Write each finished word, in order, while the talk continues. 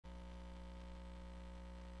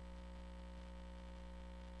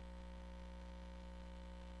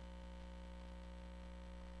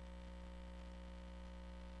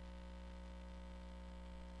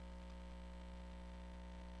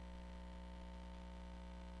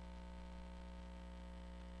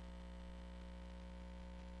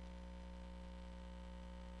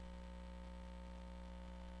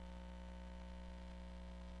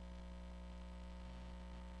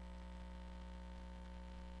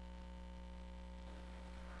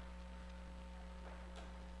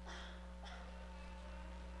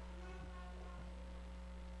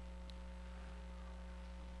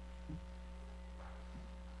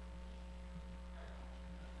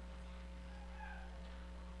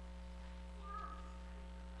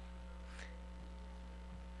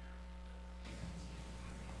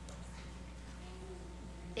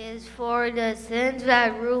is for the sins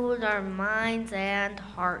that ruled our minds and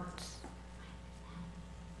hearts.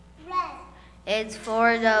 Red. It's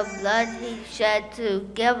for the blood he shed to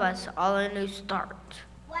give us all a new start.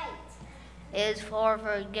 White. It's for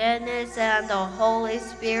forgiveness and the Holy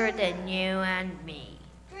Spirit in you and me.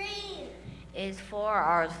 Green. It's for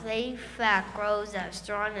our faith that grows as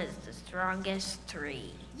strong as the strongest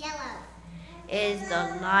tree. Yellow. Is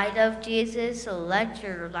the light of Jesus, so let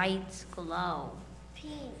your lights glow.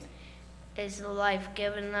 Pink. Is the life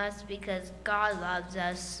given us because God loves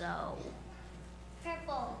us so.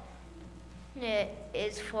 Purple. It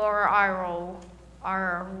is for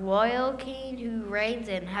our royal King who reigns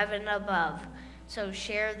in heaven above. So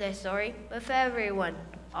share this story with everyone,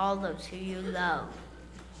 all those who you love.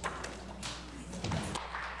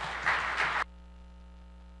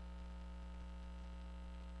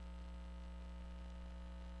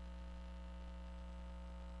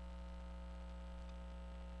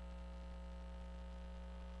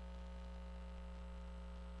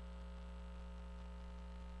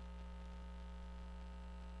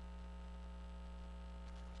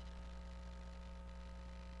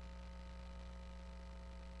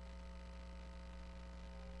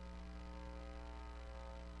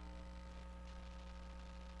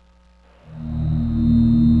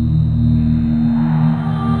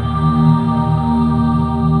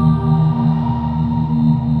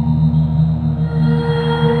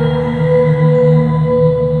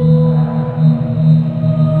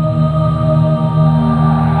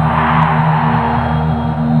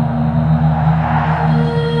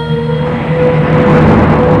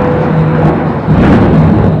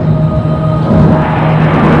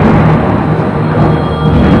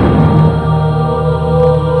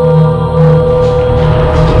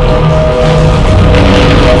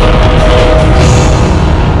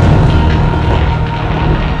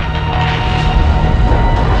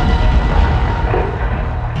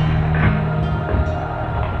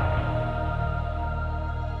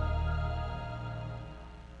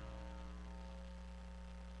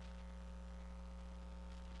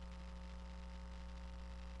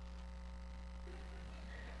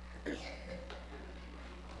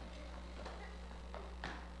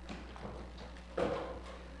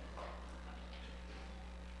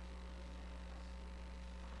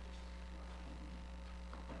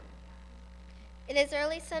 It is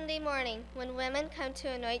early Sunday morning when women come to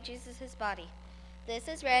anoint Jesus' body. This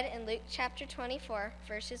is read in Luke chapter 24,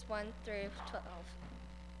 verses 1 through 12.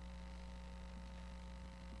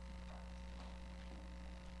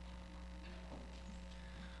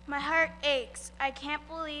 My heart aches. I can't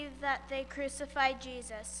believe that they crucified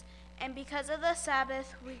Jesus, and because of the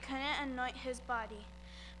Sabbath, we couldn't anoint his body.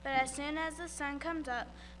 But as soon as the sun comes up,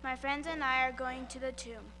 my friends and I are going to the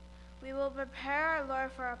tomb. We will prepare our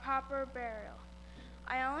Lord for a proper burial.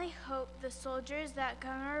 I only hope the soldiers that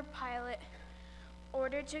Governor Pilate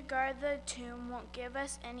ordered to guard the tomb won't give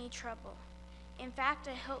us any trouble. In fact,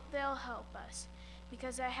 I hope they'll help us,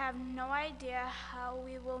 because I have no idea how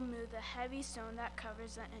we will move the heavy stone that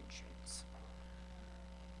covers the entrance.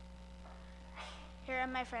 Here are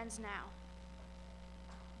my friends now.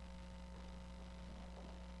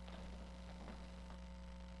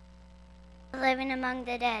 Living among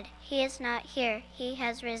the dead. He is not here. He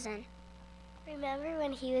has risen. Remember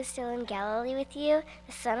when he was still in Galilee with you?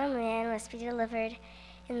 The Son of Man must be delivered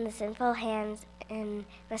in the sinful hands and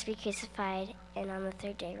must be crucified and on the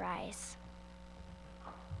third day rise.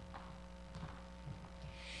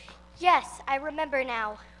 Yes, I remember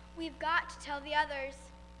now. We've got to tell the others.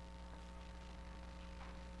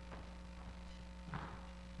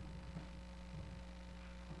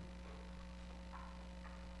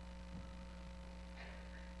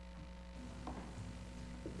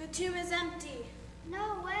 The tomb is empty.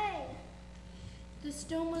 No way. The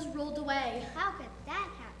stone was rolled away. How could that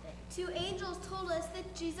happen? 2 angels told us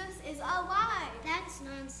that Jesus is alive. That's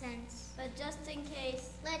nonsense. But just in case,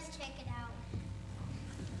 Let's check it out.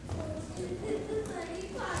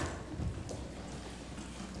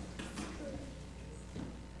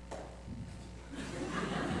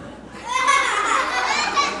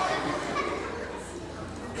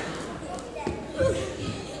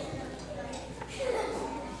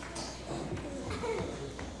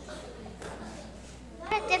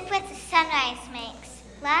 What a difference the sunrise makes.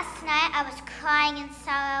 Last night I was crying in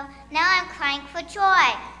sorrow. Now I'm crying for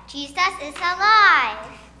joy. Jesus is alive.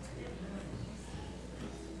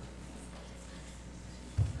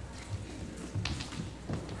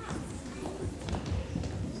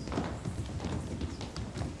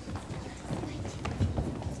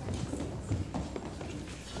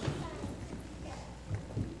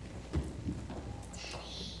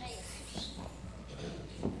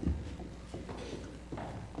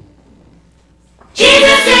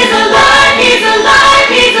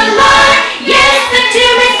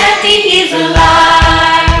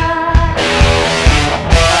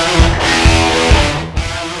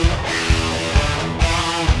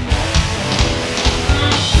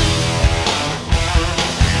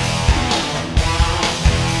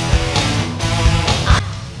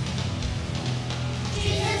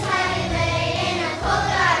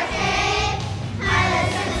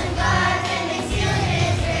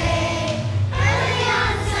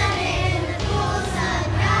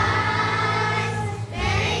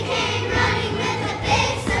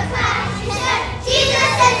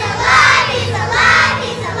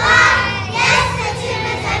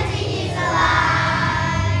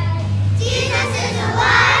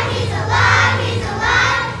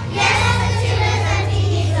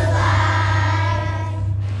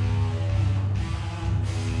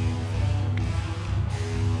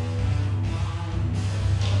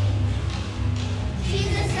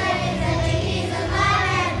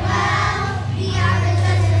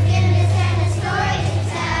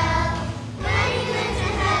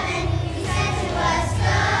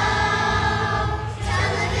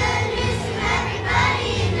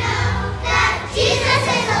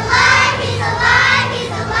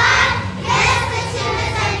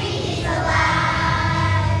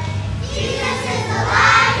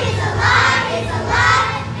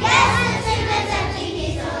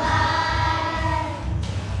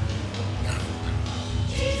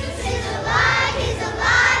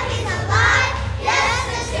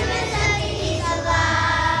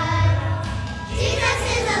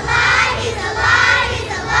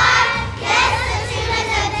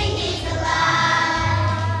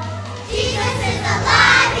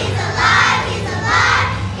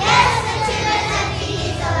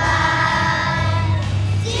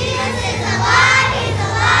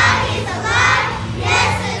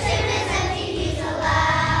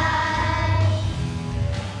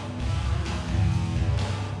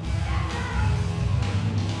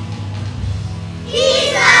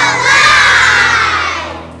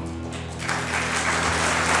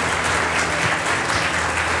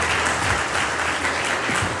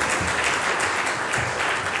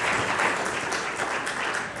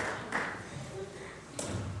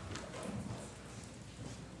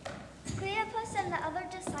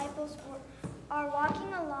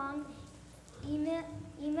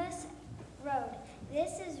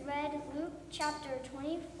 This is read Luke chapter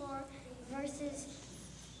 24, verses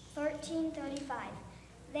 13-35.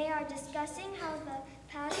 They are discussing how the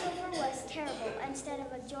Passover was terrible instead of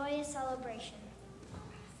a joyous celebration.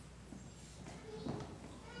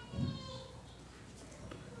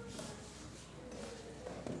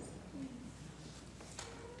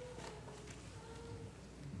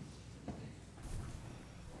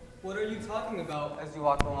 What are you talking about as you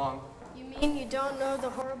walk along? You mean you don't know the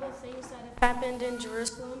horrible things that have happened in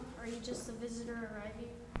Jerusalem? Are you just a visitor arriving?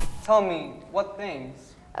 Tell me, what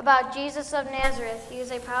things? About Jesus of Nazareth. He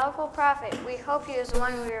is a powerful prophet. We hope he is the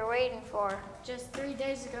one we were waiting for. Just 3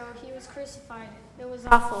 days ago, he was crucified. It was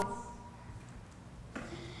awful.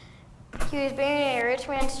 He was buried in a rich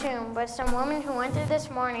man's tomb, but some women who went there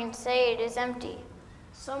this morning say it is empty.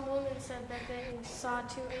 Some women said that they saw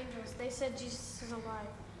 2 angels. They said Jesus is alive.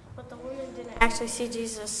 But the women didn't actually see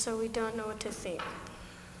Jesus, so we don't know what to think.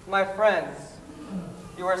 My friends,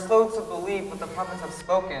 you are slow to believe what the prophets have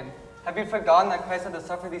spoken. Have you forgotten that Christ had to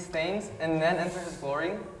suffer these things and then enter his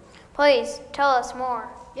glory? Please, tell us more.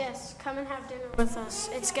 Yes, come and have dinner with us.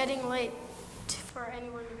 It's getting late for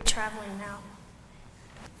anyone to be traveling now.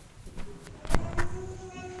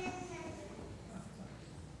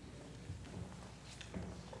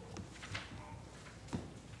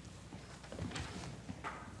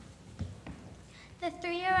 The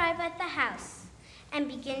 3 arrive at the house and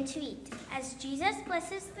begin to eat. As Jesus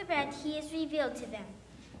blesses the bread, he is revealed to them.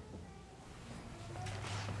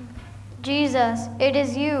 Jesus, it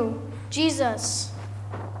is you. Jesus!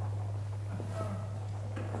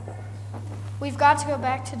 We've got to go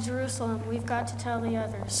back to Jerusalem. We've got to tell the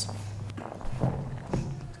others.